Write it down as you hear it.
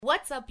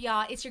What's up,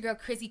 y'all? It's your girl,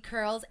 Crizzy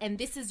Curls, and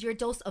this is your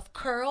dose of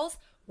curls,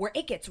 where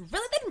it gets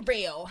realer than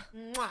real.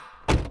 Mwah.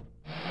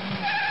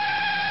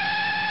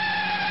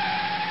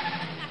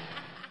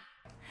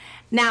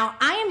 Now,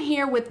 I am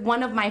here with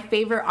one of my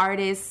favorite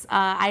artists.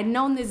 I've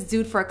known this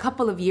dude for a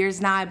couple of years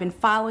now. I've been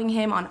following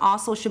him on all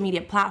social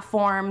media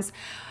platforms.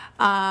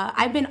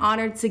 I've been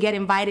honored to get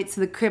invited to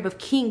the crib of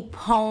King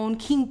Pone.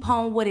 King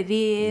Pone, what it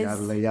is.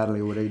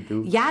 Yadale, what they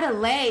do.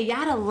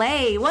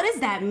 Yadale. What does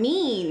that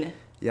mean?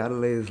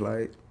 Yadale is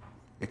like,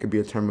 it could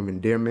be a term of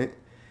endearment.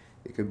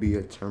 It could be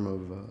a term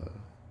of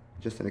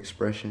just an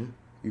expression.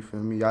 You feel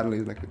me? Yadale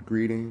is like a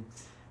greeting.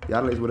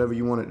 Yadale is whatever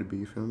you want it to be,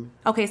 you feel me?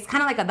 Okay, it's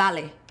kind of like a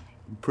dale.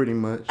 Pretty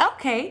much.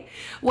 Okay.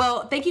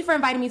 Well, thank you for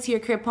inviting me to your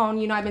crib, Pone.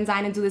 You know, I've been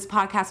dying to do this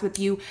podcast with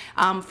you.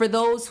 For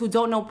those who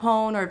don't know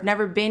Pone or have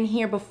never been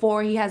here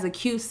before, he has a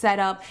cute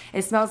setup.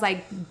 It smells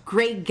like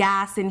great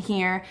gas in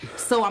here.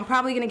 So I'm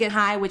probably going to get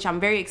high, which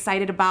I'm very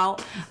excited about.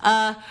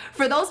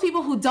 For those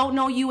people who don't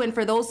know you and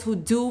for those who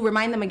do,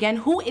 remind them again,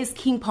 who is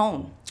King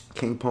Pone?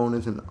 King Pone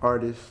is an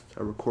artist,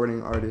 a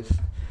recording artist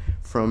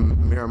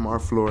from Miramar,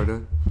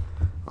 Florida.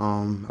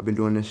 I've been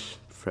doing this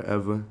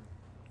forever.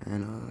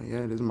 And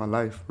yeah, this is my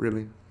life,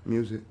 really,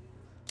 music.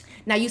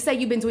 Now, you say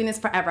you've been doing this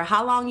forever.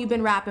 How long you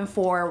been rapping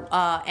for,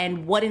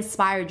 and what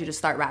inspired you to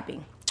start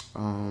rapping?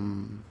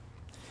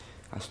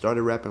 I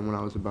started rapping when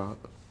I was about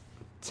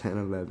 10,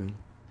 11,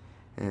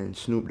 and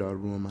Snoop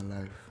Dogg ruined my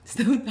life.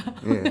 Snoop Dogg?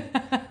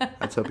 Yeah.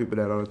 I tell people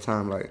that all the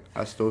time. Like,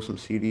 I stole some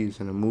CDs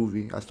in a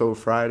movie. I stole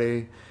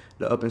Friday,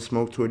 the Up in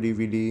Smoke Tour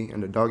DVD,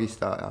 and the Doggy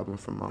Style album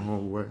from my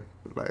homeboy,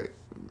 like,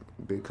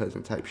 big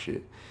cousin type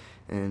shit.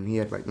 And he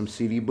had, like, them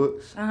CD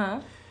books. Uh-huh.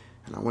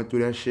 And I went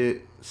through that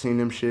shit, seen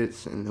them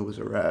shits, and it was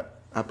a rap.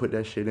 I put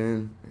that shit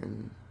in,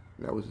 and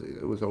it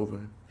was over.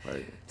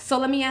 Like, so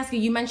let me ask you,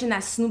 you mentioned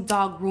that Snoop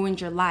Dogg ruined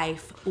your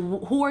life.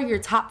 Who are your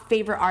top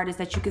favorite artists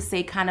that you could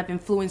say kind of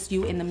influenced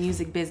you in the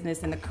music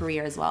business and the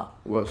career as well?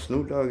 Well,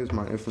 Snoop Dogg is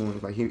my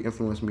influence. Like, he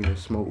influenced me to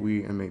smoke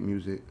weed and make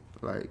music,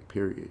 like,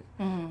 period.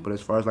 Mm-hmm. But as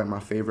far as, like, my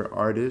favorite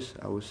artist,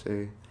 I would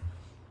say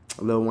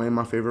Lil Wayne,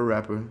 my favorite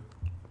rapper.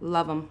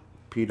 Love him.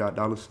 P.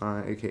 Dollar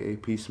Sign, a.k.a.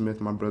 P.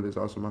 Smith, my brother, is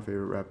also my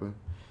favorite rapper.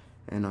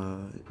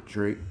 And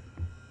Drake.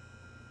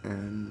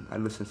 And I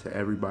listen to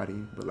everybody,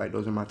 but, like,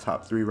 those are my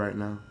top three right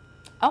now.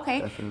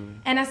 Okay. Definitely.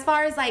 And as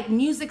far as, like,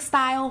 music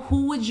style,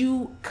 who would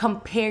you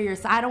compare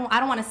yourself? I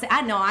don't want to say,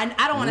 I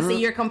don't want to say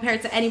you're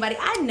compared to anybody.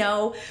 I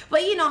know,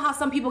 but you know how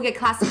some people get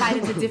classified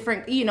into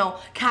different,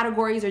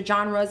 categories or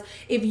genres.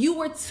 If you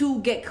were to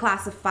get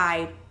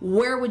classified,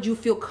 where would you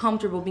feel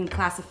comfortable being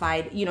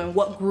classified, in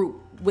what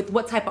group? With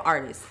what type of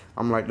artist?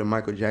 I'm like the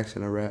Michael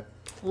Jackson of rap.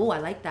 Oh, I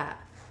like that.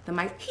 The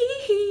Mike,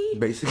 hee.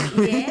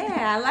 Basically.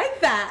 Yeah, I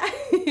like that.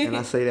 And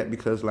I say that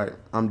because, like,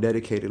 I'm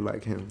dedicated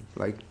like him.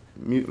 Like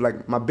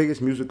my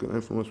biggest musical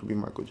influence would be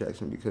Michael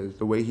Jackson, because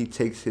the way he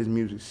takes his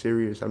music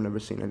serious, I've never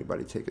seen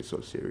anybody take it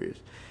so serious.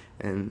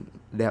 And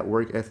that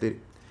work ethic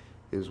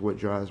is what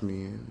drives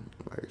me. And,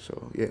 like,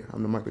 so yeah,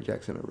 I'm the Michael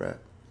Jackson of rap.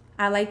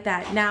 I like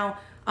that. Now,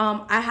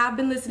 I have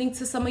been listening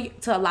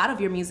to a lot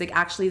of your music.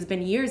 Actually, it's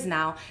been years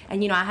now,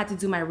 and I had to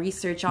do my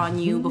research on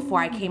you before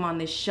I came on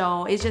this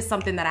show. It's just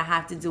something that I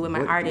have to do with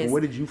my artists.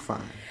 What did you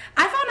find?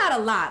 I found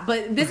out a lot,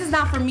 but this is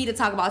not for me to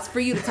talk about. It's for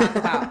you to talk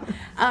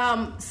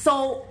about.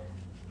 So,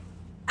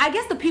 I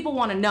guess the people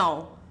want to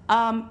know: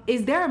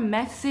 is there a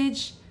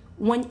message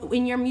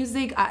in your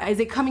music? Is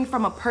it coming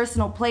from a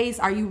personal place?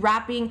 Are you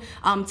rapping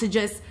to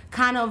just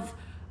kind of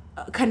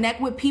connect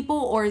with people,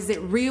 or is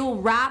it real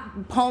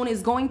rap Pone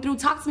is going through?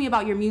 Talk to me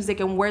about your music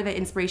and where the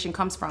inspiration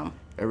comes from.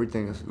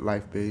 Everything is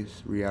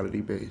life-based,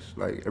 reality-based.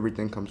 Like,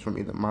 everything comes from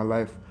either my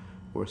life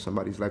or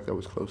somebody's life that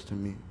was close to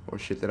me, or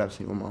shit that I've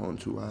seen with my own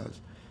two eyes,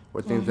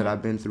 or things that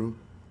I've been through.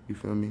 You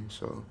feel me?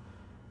 So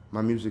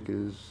my music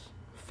is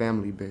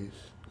family-based.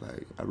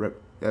 Like, I rep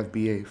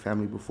FBA,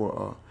 family before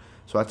all.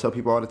 So I tell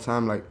people all the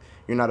time, like,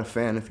 you're not a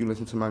fan if you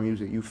listen to my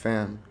music. You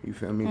fam. You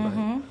feel me?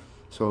 Like,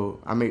 so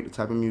I make the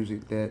type of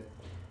music that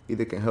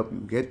either can help you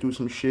get through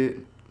some shit,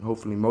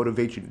 hopefully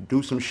motivate you to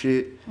do some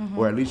shit,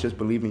 or at least just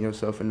believe in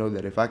yourself and know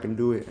that if I can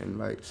do it and,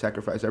 like,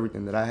 sacrifice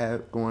everything that I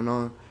have going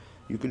on,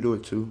 you can do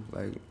it too,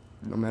 like,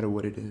 no matter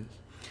what it is.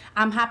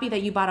 I'm happy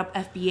that you brought up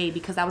FBA,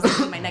 because that was going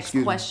to be my next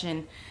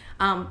question.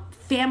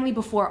 Family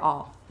before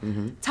all.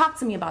 Talk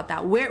to me about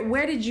that.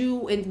 Where did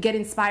you get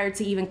inspired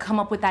to even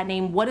come up with that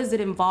name? What does it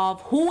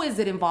involve? Who is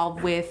it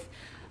involved with?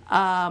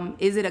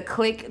 Is it a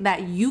clique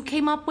that you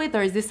came up with,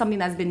 or is this something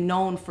that's been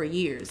known for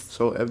years?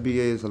 So FBA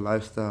is a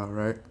lifestyle,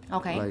 right?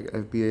 Okay. Like,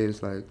 FBA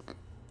is like,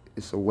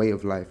 it's a way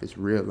of life. It's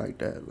real like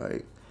that.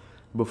 Like,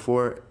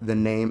 before the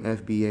name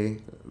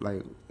FBA,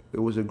 like, it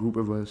was a group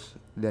of us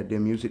that did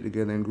music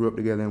together and grew up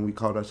together, and we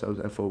called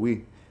ourselves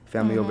FOE,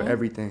 Family Over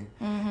Everything.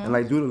 And,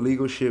 like, due to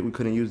legal shit, we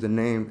couldn't use the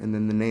name, and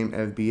then the name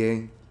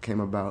FBA came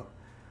about.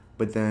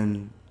 But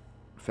then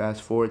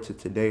fast forward to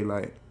today,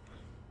 like,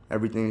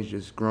 everything's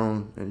just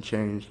grown and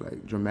changed,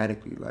 like,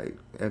 dramatically. Like,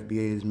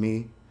 FBA is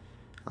me.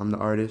 I'm the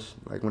artist.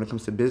 Like, when it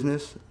comes to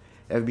business,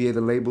 FBA,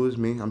 the label, is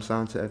me. I'm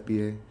signed to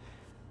FBA.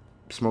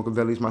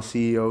 Smokavelli's my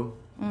CEO.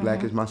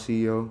 Black is my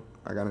CEO.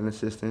 I got an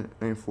assistant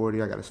named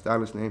 40. I got a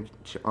stylist named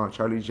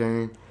Charlie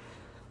Jane.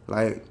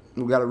 Like,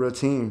 we got a real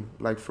team,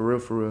 like, for real,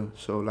 for real.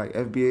 So, like,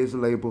 FBA is a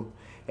label.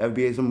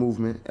 FBA is a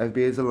movement. FBA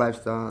is a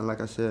lifestyle. And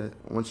like I said,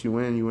 once you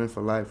in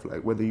for life.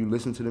 Like, whether you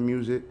listen to the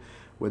music,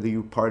 whether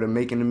you part of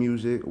making the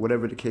music,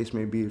 whatever the case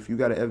may be. If you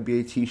got an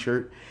FBA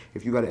t-shirt,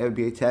 if you got an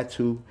FBA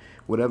tattoo,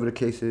 whatever the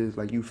case is,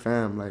 like, you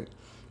fam. Like,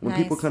 when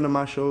people come to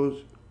my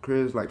shows,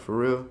 Chris, like, for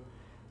real,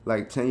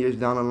 like, 10 years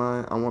down the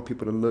line, I want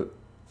people to look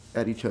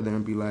at each other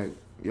and be like,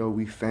 yo,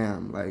 we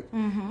fam. Like,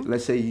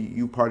 let's say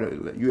you part of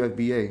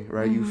UFBA,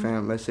 right? You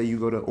fam. Let's say you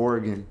go to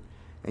Oregon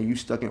and you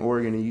stuck in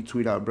Oregon and you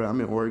tweet out, bro, I'm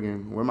in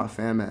Oregon. Where my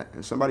fam at?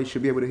 And somebody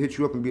should be able to hit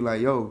you up and be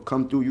like, yo,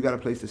 come through. You got a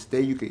place to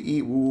stay. You can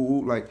eat. Woo, woo,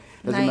 woo. Like,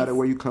 doesn't matter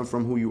where you come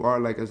from, who you are.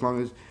 Like, as long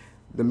as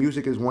the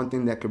music is one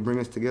thing that could bring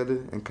us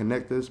together and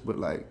connect us, but,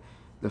 like,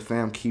 the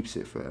fam keeps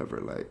it forever.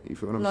 Like, you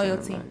feel what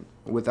I'm saying?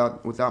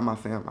 Like, without my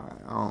fam,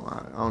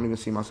 I don't even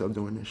see myself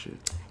doing this shit.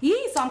 Yeah,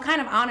 so I'm kind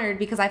of honored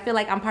because I feel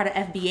like I'm part of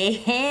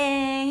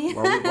FBA.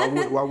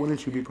 Why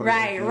wouldn't you be part of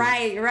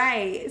FBA?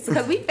 Right.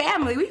 Because we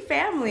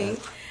family.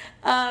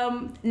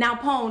 Now,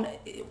 Pone,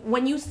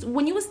 when you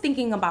was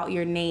thinking about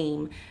your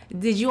name,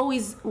 did you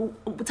always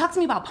talk to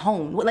me about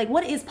Pone? Like,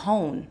 what is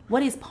Pone?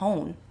 What is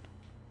Pone?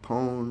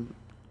 Pone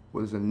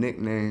was a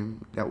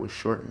nickname that was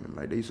shortened.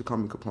 Like, they used to call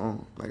me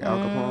Capone, like Al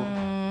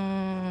Capone.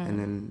 And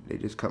then they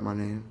just cut my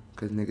name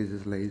because niggas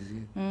is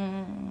lazy.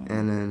 And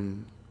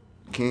then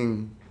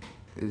King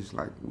is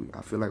like,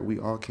 I feel like we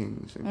all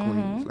kings and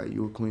queens. Like,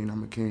 you a queen,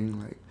 I'm a king.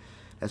 Like,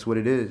 that's what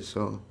it is.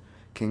 So,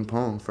 King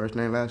Pone, first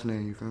name, last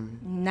name, you feel me?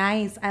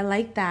 Nice, I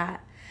like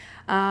that.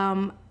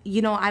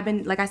 You know, I've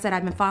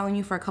been following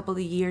you for a couple of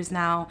years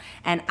now,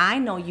 and I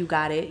know you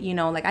got it. You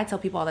know, like I tell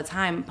people all the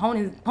time, Pone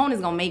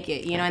is gonna make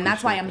it. You know, and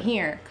that's why I'm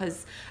here,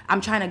 because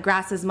I'm trying to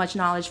grasp as much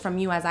knowledge from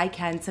you as I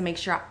can to make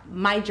sure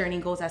my journey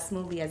goes as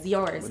smoothly as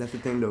yours. But that's the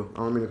thing, though. I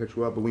don't mean to cut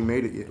you off, but we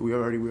made it yet.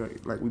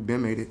 We've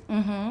been made it.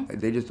 Like,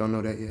 they just don't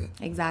know that yet.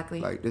 Exactly.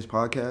 Like, this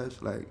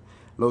podcast, like,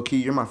 low key,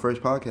 you're my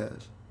first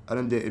podcast. I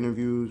done did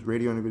interviews,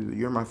 radio interviews.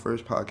 You're my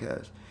first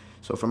podcast.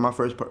 So for my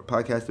first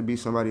podcast to be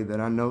somebody that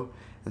I know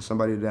and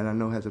somebody that I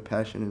know has a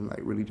passion and, like,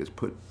 really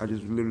I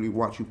just literally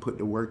watch you put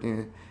the work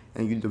in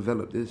and you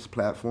develop this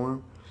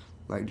platform,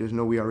 like, just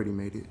know we already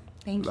made it.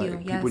 Thank you.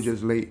 Yes. People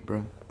just late,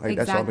 bro. Like,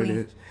 that's all it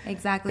is.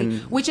 Exactly.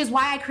 And which is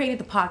why I created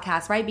the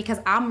podcast, right? Because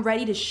I'm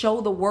ready to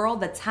show the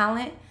world the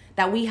talent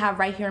that we have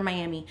right here in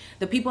Miami.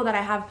 The people that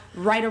I have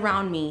right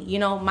around me. You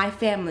know, my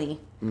family.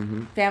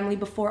 Family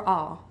before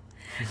all.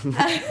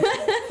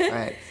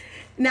 Right.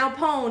 Now,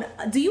 Pone,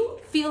 do you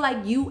feel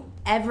like you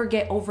ever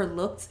get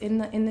overlooked in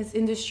this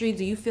industry?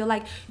 Do you feel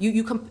like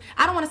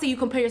I don't want to say you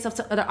compare yourself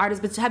to other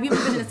artists, but have you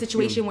ever been in a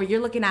situation where you're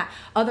looking at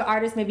other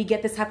artists maybe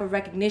get this type of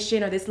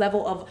recognition or this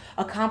level of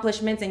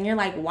accomplishments, and you're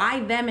like,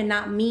 why them and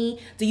not me?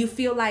 Do you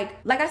feel like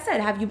I said,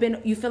 have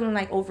you feeling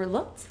like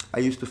overlooked? I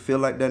used to feel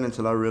like that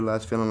until I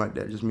realized feeling like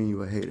that just mean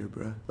you a hater,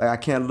 bro. Like, I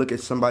can't look at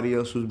somebody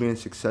else who's being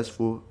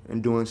successful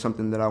and doing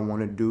something that I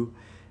want to do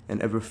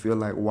and ever feel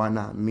like, why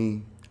not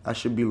me? I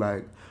should be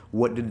like,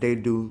 what did they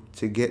do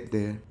to get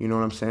there? You know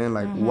what I'm saying?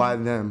 Like, why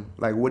them?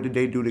 Like, what did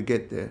they do to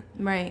get there?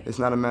 Right. It's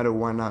not a matter of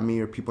why not me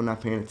or people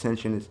not paying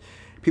attention. It's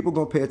people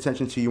gonna pay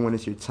attention to you when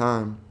it's your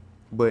time.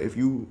 But if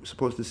you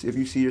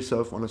see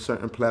yourself on a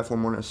certain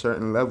platform on a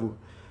certain level,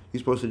 you're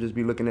supposed to just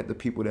be looking at the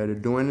people that are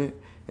doing it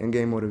and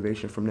gain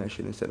motivation from that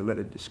shit instead of let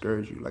it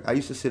discourage you. Like, I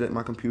used to sit at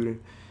my computer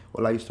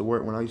when I used to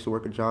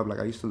work a job. Like,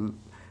 I used to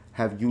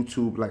have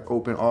YouTube, like,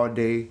 open all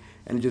day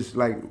and just,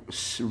 like,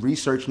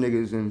 research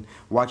niggas and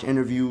watch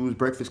interviews,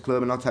 Breakfast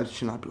Club and all types of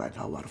shit. And I'd be like,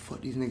 oh, why the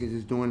fuck these niggas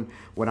is doing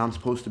what I'm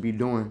supposed to be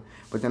doing?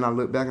 But then I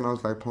look back and I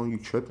was like, Pone, you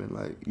tripping.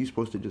 Like, you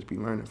supposed to just be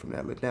learning from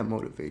that. Let that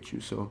motivate you.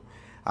 So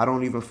I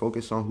don't even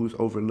focus on who's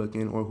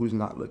overlooking or who's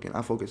not looking.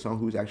 I focus on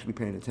who's actually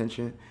paying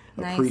attention,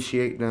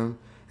 appreciate them,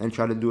 and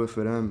try to do it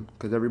for them.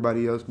 Because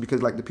everybody else,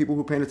 like, the people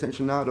who paying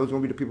attention now, those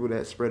going to be the people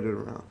that spread it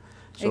around.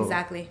 So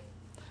exactly.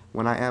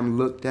 When I am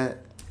looked at,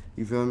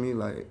 you feel me?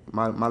 Like,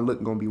 my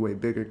look gonna be way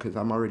bigger because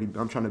I'm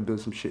trying to build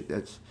some shit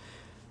that's,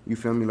 you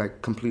feel me,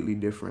 like, completely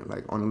different,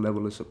 like, on a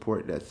level of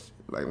support that's,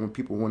 like,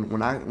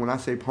 when I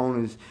say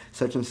Pone is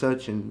such and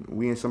such and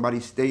we in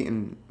somebody's state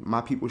and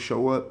my people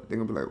show up, they're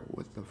gonna be like,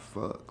 what the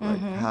fuck? Like,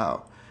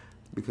 how?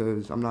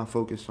 Because I'm not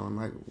focused on,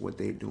 like, what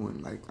they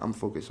doing. Like, I'm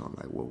focused on,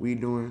 like, what we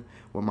doing,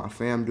 what my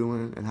fam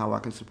doing, and how I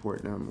can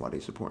support them while they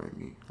supporting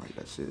me. Like,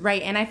 that's it.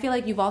 Right, and I feel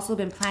like you've also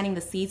been planting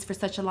the seeds for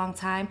such a long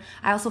time.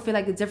 I also feel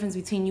like the difference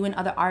between you and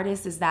other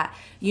artists is that,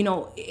 you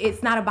know,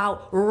 it's not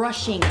about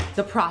rushing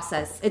the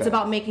process. It's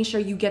about making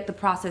sure you get the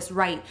process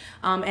right.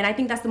 And I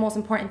think that's the most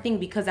important thing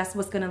because that's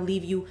what's going to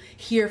leave you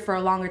here for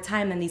a longer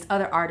time than these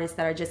other artists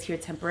that are just here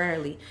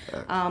temporarily.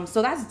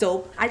 So that's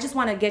dope. I just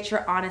want to get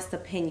your honest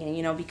opinion,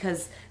 you know,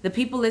 because the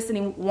people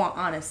listening want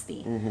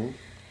honesty.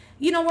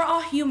 You know, we're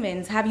all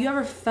humans. Have you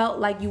ever felt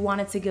like you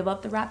wanted to give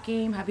up the rap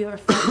game? Have you ever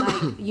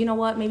felt like, you know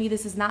what, maybe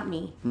this is not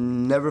me?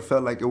 Never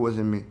felt like it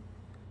wasn't me.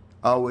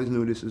 I always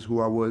knew this is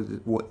who I was,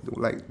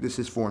 like, this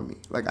is for me.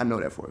 Like, I know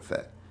that for a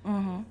fact.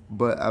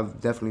 But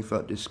I've definitely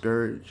felt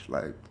discouraged,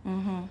 like,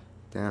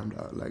 damn,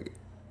 dog, like,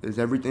 is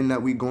everything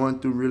that we going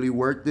through really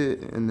worth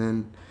it? And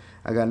then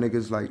I got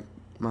niggas like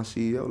my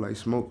CEO, like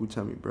Smoke, who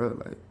tell me, bro,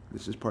 like,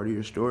 this is part of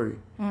your story.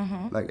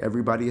 Like,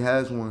 everybody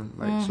has one.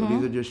 Like, so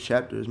these are just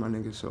chapters, my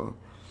nigga. So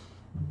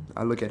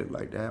I look at it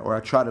like that, or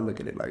I try to look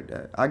at it like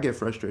that. I get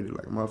frustrated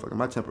like a motherfucker.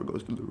 My temper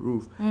goes through the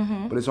roof.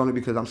 But it's only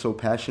because I'm so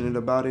passionate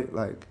about it.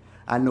 Like,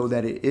 I know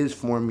that it is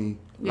for me.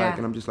 Like,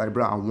 and I'm just like,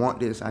 bro, I want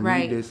this. I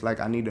need this. Like,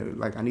 I need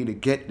to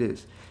get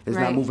this. It's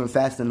not moving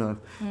fast enough.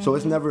 So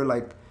it's never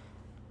like,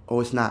 oh,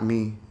 it's not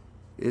me.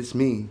 It's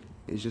me.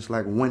 It's just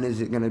like, when is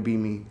it gonna be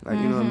me? Like,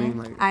 you know what I mean?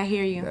 Like, I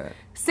hear you. Yeah.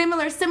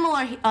 Similar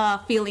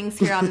feelings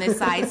here on this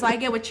side. So I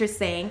get what you're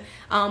saying.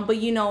 But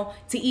you know,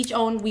 to each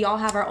own, we all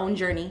have our own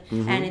journey,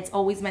 and it's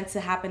always meant to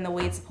happen the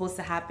way it's supposed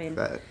to happen.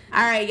 Fact.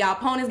 All right, y'all.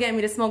 Pone is getting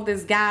me to smoke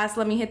this gas.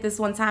 Let me hit this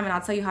one time, and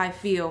I'll tell you how I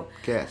feel.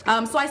 Gas.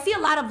 So I see a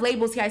lot of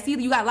labels here. I see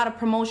you got a lot of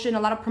promotion, a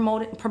lot of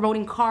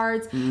promoting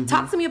cards.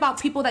 Talk to me about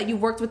people that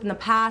you've worked with in the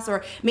past,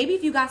 or maybe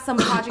if you got some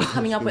projects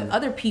coming up with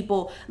other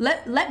people.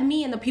 Let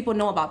me and the people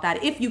know about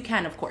that, if you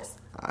can, of course.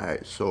 All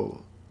right,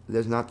 so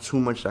there's not too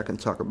much I can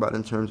talk about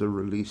in terms of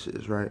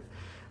releases, right?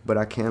 But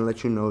I can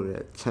let you know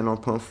that 10 on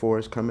Pump 4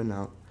 is coming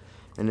out,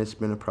 and it's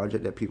been a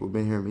project that people have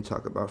been hearing me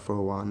talk about for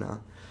a while now.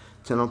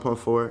 10 on Pump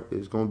 4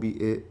 is going to be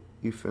it,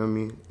 you feel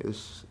me?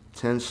 It's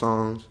 10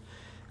 songs,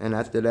 and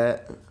after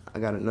that, I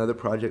got another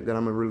project that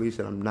I'm going to release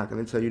that I'm not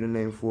going to tell you the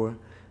name for.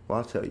 Well,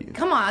 I'll tell you.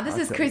 Come on, this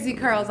is Crazy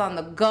Curls on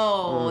the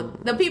go.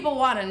 The people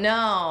want to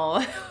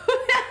know.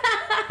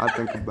 I'll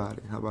think about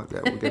it. How about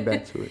that? We'll get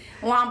back to it.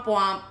 Womp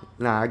womp.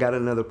 Nah, I got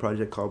another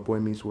project called Boy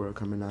Meets World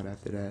coming out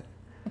after that.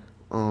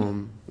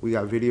 We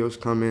got videos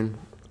coming.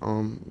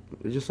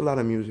 There's just a lot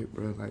of music,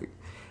 bro. Like,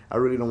 I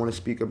really don't want to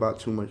speak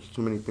about too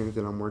many things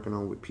that I'm working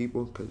on with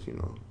people, because, you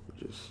know,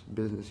 just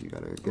business, you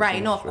gotta get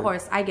right. No, of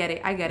course, I get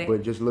it.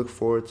 But just look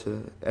forward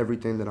to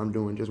everything that I'm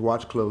doing. Just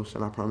watch close,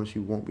 and I promise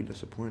you won't be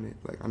disappointed.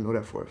 Like, I know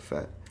that for a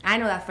fact. I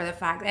know that for the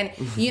fact. And,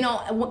 you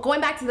know,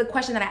 going back to the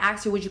question that I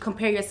asked you, would you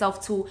compare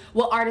yourself to,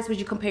 what artist would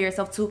you compare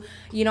yourself to?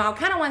 You know, I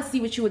kind of want to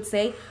see what you would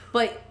say.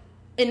 But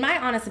in my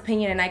honest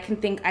opinion, and I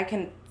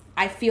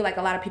feel like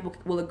a lot of people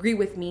will agree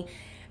with me,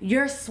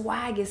 your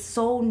swag is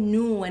so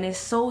new and it's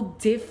so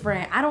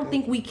different. I don't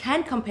think we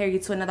can compare you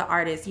to another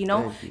artist, you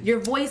know? Your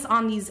voice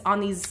on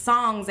these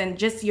songs, and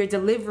just your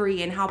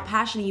delivery and how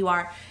passionate you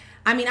are.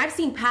 I mean, I've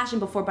seen passion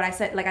before, but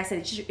like I said,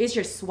 it's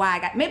your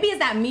swag. Maybe it's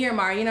that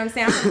Miramar, you know what I'm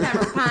saying? I'm from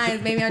Pembroke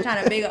Pines. Maybe I'm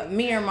trying to big up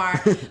Miramar.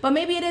 But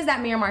maybe it is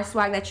that Miramar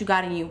swag that you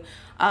got in you.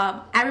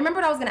 I remember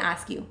what I was going to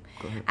ask you.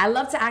 I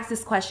love to ask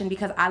this question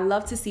because I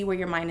love to see where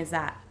your mind is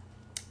at.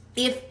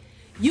 If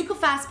you could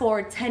fast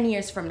forward 10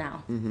 years from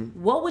now,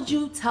 what would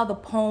you tell the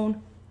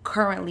Pone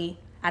currently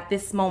at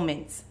this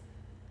moment?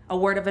 A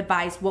word of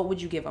advice, what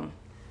would you give him?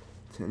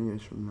 10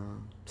 years from now.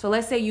 So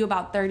let's say you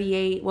about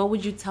 38. What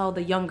would you tell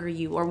the younger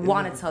you, or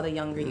want to tell the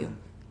younger you?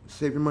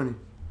 Save your money.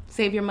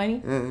 Save your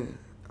money? Yeah,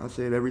 I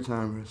say it every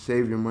time, bro.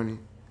 Save your money.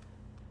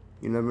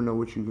 You never know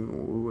what's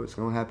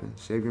going to happen.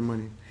 Save your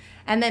money.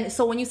 And then,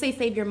 so when you say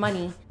save your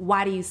money,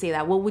 why do you say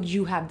that? What would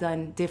you have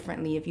done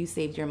differently if you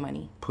saved your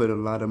money? Put a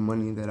lot of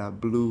money that I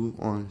blew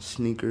on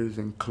sneakers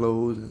and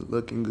clothes and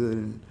looking good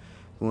and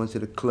going to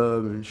the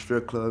club and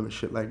strip club and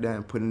shit like that,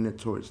 and putting it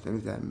towards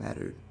things that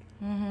mattered.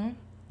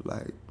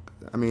 Like,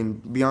 I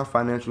mean, beyond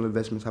financial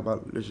investments,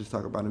 let's just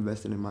talk about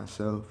investing in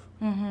myself.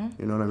 You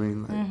know what I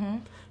mean?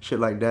 Like, shit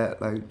like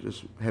that, like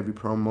just heavy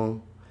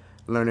promo,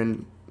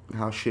 learning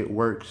how shit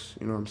works,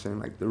 you know what I'm saying?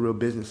 Like the real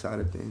business side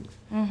of things.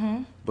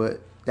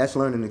 But that's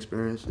learning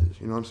experiences,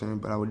 you know what I'm saying?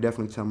 But I would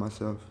definitely tell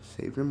myself,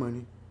 save your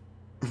money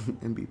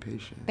and be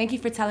patient. Thank you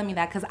for telling me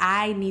that, because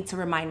I need to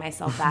remind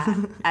myself that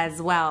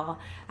as well.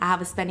 I have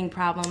a spending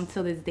problem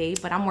till this day,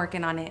 but I'm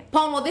working on it.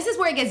 Pone, well, this is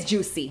where it gets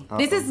juicy.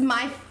 This is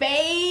my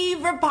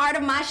favorite part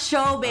of my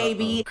show,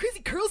 baby. Crazy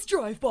Curls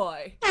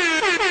Drive-By.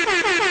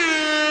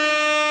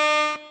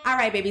 All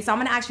right, baby, so I'm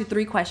going to ask you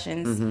 3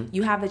 questions.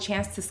 You have the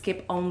chance to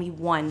skip only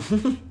one.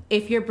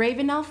 If you're brave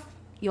enough,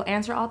 you'll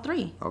answer all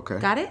 3. Okay.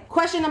 Got it?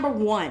 Question number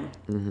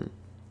 1.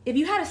 If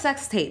you had a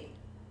sex tape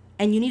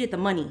and you needed the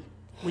money,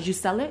 would you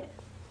sell it?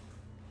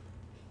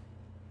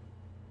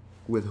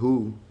 With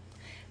who?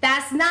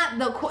 That's not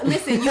the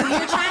listen. You're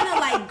trying to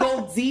like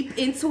go deep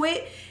into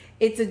it.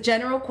 It's a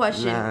general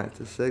question. Nah, it's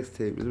a sex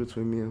tape. It's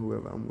between me and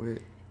whoever I'm with.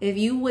 If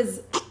you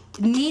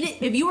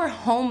were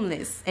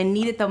homeless and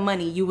needed the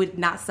money, you would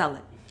not sell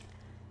it.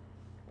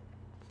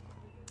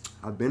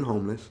 I've been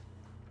homeless,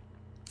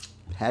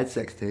 had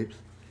sex tapes,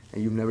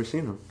 and you've never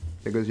seen them.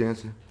 There goes your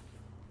answer.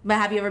 But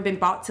have you ever been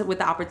bought with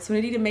the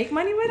opportunity to make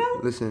money with them?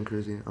 Listen,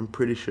 Crazy, I'm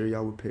pretty sure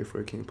y'all would pay for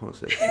a King Pone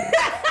sex tape.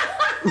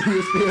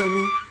 You feel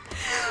me?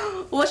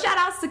 Well, shout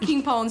outs to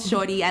King Pone's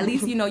shorty. At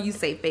least you know you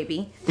safe,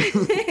 baby. You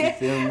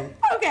feel me?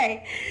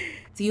 Okay.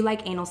 Do you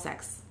like anal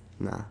sex?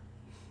 Nah.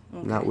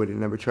 Okay. Not with it.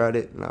 Never tried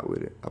it. Not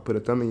with it. I put a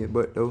thumb in your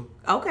butt, though.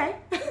 Okay.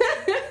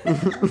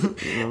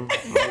 You know,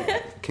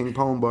 King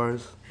Pone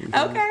bars.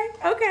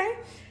 Okay.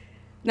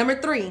 Number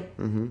 3.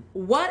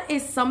 What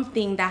is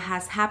something that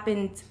has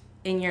happened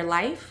in your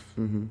life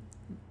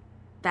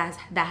that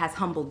has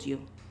humbled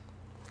you?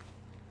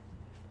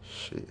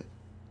 Shit.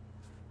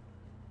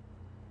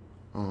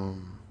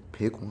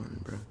 Pick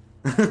one, bro.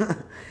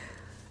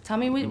 Tell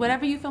me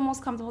whatever you feel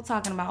most comfortable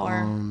talking about.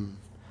 Or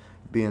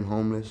being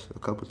homeless a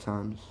couple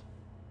times.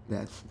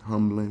 That's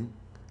humbling.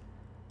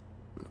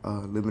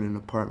 Living in an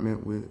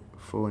apartment with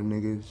 4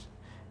 niggas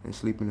and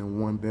sleeping in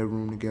 1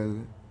 bedroom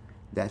together.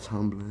 That's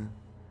humbling.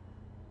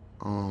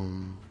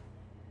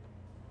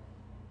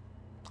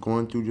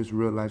 Going through just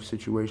real life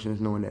situations,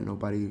 knowing that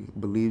nobody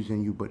believes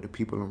in you but the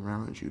people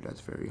around you,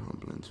 that's very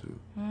humbling too.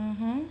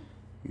 Mm-hmm.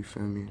 You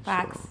feel me?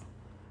 Facts. So,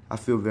 I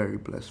feel very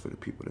blessed for the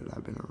people that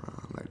I've been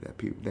around, like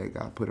that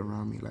God put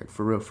around me, like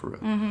for real.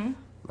 Mm-hmm.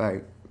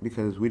 Like,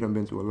 because we done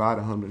been through a lot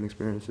of humbling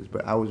experiences,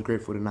 but I was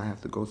grateful to not have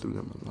to go through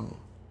them alone.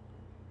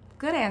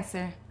 Good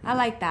answer. I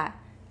like that.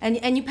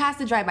 And you passed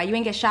the drive-by. You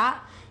ain't get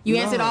shot? You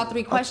answered all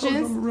 3 questions? I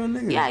told you I'm a real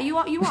nigga. Yeah, you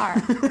are.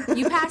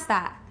 You passed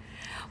that.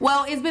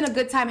 Well, it's been a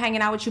good time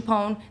hanging out with you,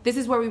 Pone. This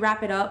is where we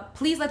wrap it up.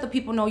 Please let the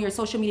people know your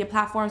social media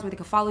platforms where they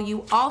can follow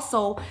you.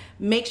 Also,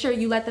 make sure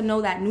you let them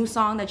know that new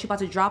song that you're about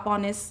to drop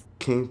on this.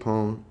 King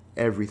Pone,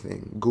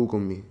 everything. Google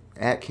me.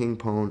 At King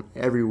Pone,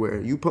 everywhere.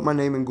 You put my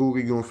name in Google,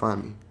 you're going to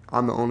find me.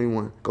 I'm the only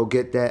one. Go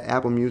get that.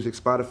 Apple Music,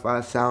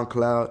 Spotify,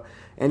 SoundCloud.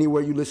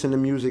 Anywhere you listen to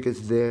music,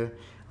 it's there.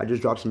 I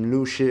just dropped some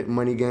new shit,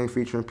 Money Gang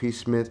featuring P.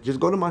 Smith. Just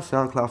go to my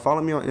SoundCloud.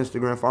 Follow me on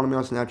Instagram. Follow me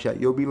on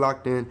Snapchat. You'll be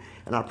locked in,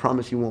 and I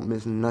promise you won't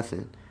miss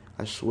nothing.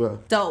 I swear.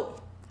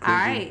 Dope. All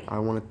right. I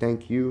want to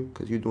thank you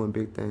because you're doing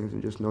big things,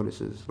 and just know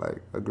this is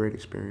like a great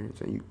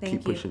experience, and you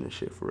keep pushing this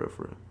shit for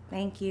real.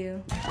 Thank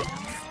you.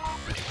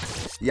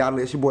 Y'all,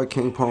 it's your boy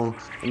King Pone,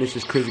 and this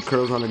is Crazy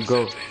Curls on the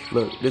Go.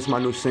 Look, this is my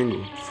new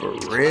single. For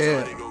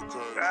real.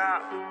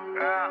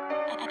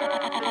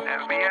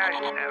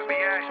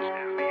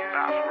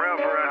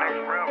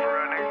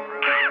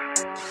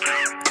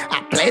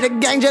 I play the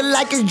game just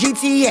like it's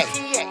GTA,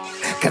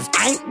 cause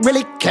I ain't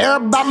really care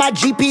about my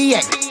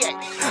GPA.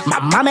 My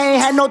mama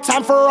ain't had no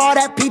time for all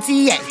that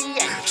PTA,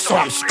 so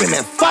I'm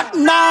screaming fuck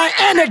 9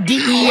 and a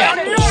DEA.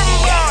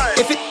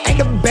 If it ain't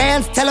the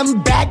bands, tell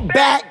them back.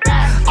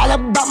 All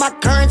about my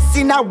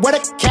currency, not where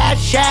the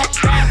cash at.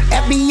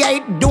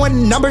 FBA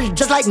doing numbers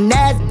just like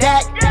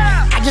NASDAQ.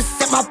 I just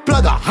sent my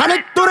plug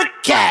 100 through the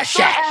cash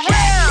app.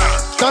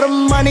 Throw the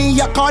money,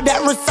 I call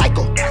that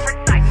recycle.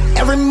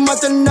 Every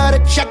month another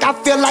check, I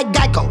feel like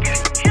Geico.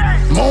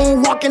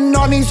 Moonwalking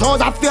on these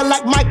hoes, I feel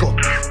like Michael.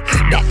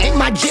 That ain't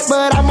my jit,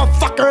 but I'm a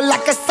fucker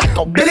like a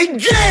psycho. Billy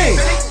Jean,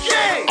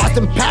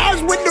 Austin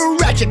Powers with the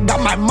ratchet.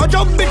 Got my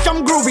mojo, bitch,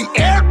 I'm groovy.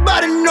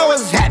 Everybody know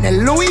what's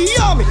happening. Louis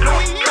on me.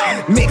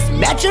 Mix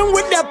matching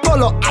with that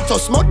polo. I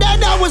told Smoke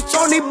that I was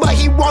Tony, but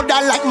he won't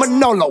die like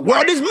Manolo.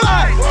 World is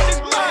mine.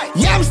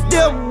 Yeah, I'm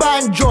still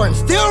buying Jordan,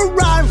 still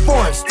riding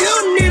foreign,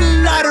 still need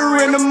a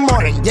lighter in the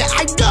morning. Yeah,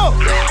 I go.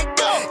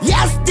 Yeah,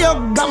 I still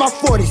got my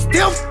 40,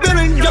 still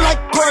feeling just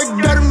like Corey.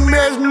 Dirty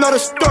mirrors know the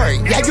story.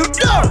 Yeah, you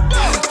do.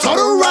 Told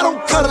her I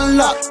don't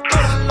cuddle up.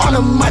 On a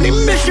money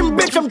mission,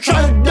 bitch, I'm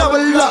trying to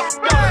double up.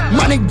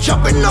 Money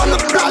jumping on the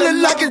block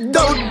like it's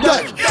double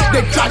dutch.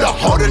 They try to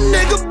hold a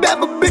nigga back,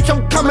 but bitch,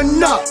 I'm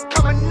coming up.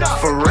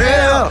 For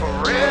real.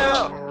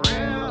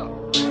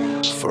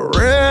 For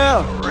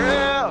real.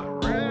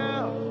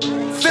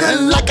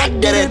 Feeling like I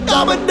did it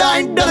all, but I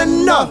ain't done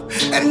enough.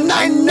 And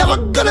I ain't never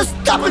gonna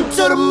stop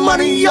until the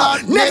money up.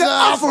 Nigga,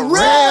 I'm for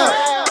real.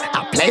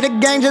 I play the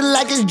game just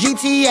like it's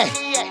GTA,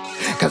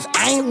 cause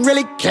I ain't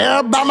really care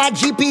about my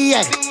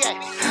GPA.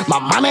 My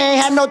mama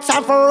ain't had no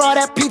time for all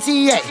that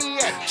PTA,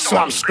 so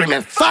I'm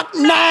screaming fuck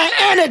 9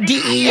 and a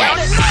DEA.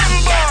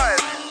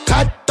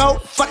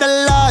 Cutthroat for the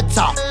love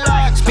talk.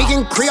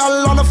 Speaking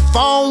Creole on the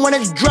phone when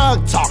it's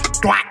drug talk.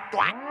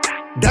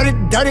 Dirty,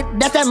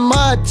 that's that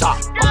mud talk.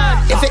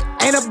 If it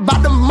ain't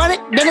about the money,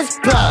 then it's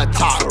plug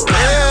talk. For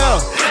real.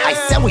 I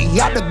said we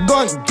out to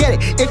go and get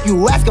it. If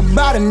you ask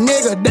about a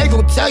nigga, they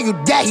gon' tell you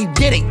that he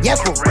did it. Yeah,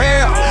 for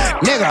real.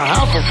 Nigga,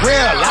 I'm for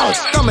real. I was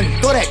thumbing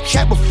through that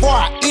check before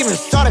I even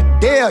saw the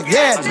deal.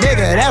 Yeah,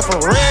 nigga, that's for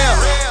real.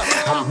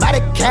 I'm about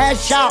to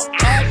cash out.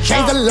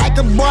 Change the like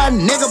a boy,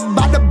 nigga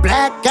about to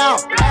black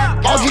out.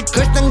 OG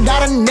Christian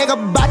got a nigga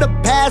about to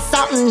pass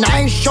out. And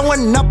I ain't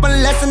showing up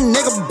unless a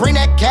nigga bring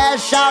that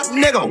cash out.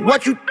 Nigga,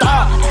 what you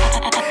thought?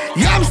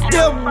 Yeah, I'm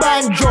still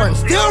buying Jordan,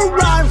 still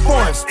riding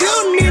foreign,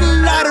 still need a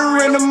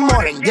lighter in the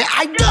morning. Yeah,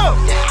 I do.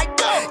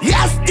 Yeah,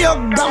 I still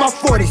got my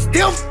 40,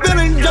 still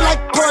feeling just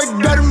like Corey.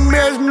 Dirty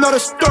mirrors know the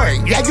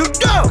story. Yeah, you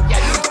do.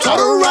 Told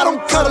her I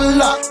don't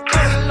cuddle up.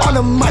 On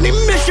a money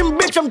mission,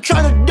 bitch, I'm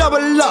trying to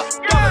double up.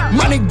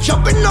 Money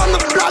jumping on the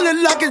block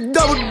like it's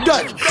double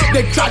dutch.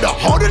 They tried to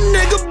hold a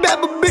nigga back,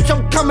 but bitch,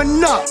 I'm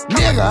coming up.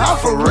 Nigga, I'm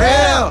for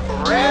real.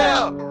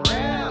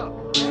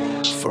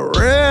 For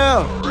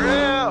real.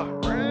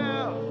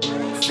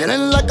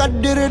 Feeling like I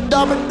did it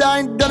all, but I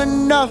ain't done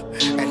enough.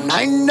 And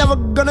I ain't never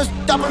gonna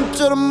stop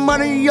until the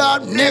money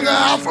up. Nigga,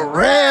 I'm for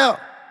real.